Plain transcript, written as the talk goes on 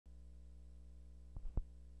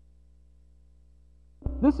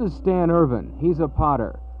This is Stan Irvin. He's a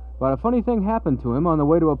potter. But a funny thing happened to him on the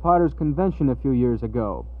way to a potter's convention a few years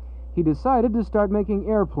ago. He decided to start making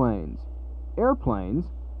airplanes. Airplanes?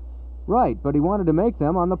 Right, but he wanted to make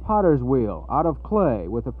them on the potter's wheel, out of clay,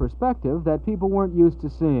 with a perspective that people weren't used to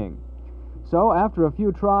seeing. So, after a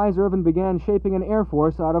few tries, Irvin began shaping an Air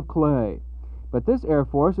Force out of clay. But this Air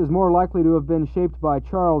Force is more likely to have been shaped by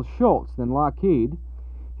Charles Schultz than Lockheed.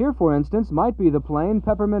 Here, for instance, might be the plane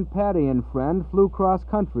Peppermint Patty and friend flew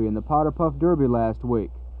cross-country in the Powder Puff Derby last week.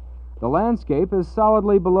 The landscape is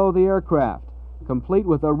solidly below the aircraft, complete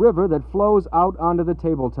with a river that flows out onto the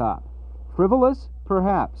tabletop. Frivolous?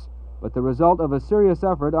 Perhaps, but the result of a serious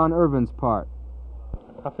effort on Irvin's part.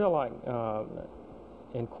 I feel like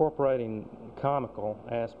incorporating comical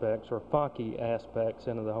aspects or funky aspects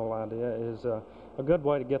into the whole idea is a good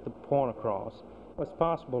way to get the point across. It's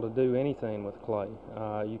possible to do anything with clay.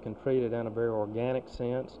 You can treat it in a very organic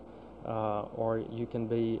sense, or you can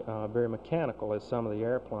be very mechanical, as some of the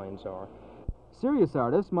airplanes are. Serious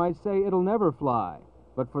artists might say it'll never fly,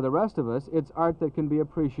 but for the rest of us, it's art that can be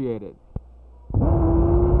appreciated.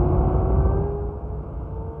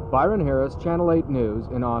 Byron Harris, Channel 8 News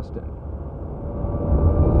in Austin.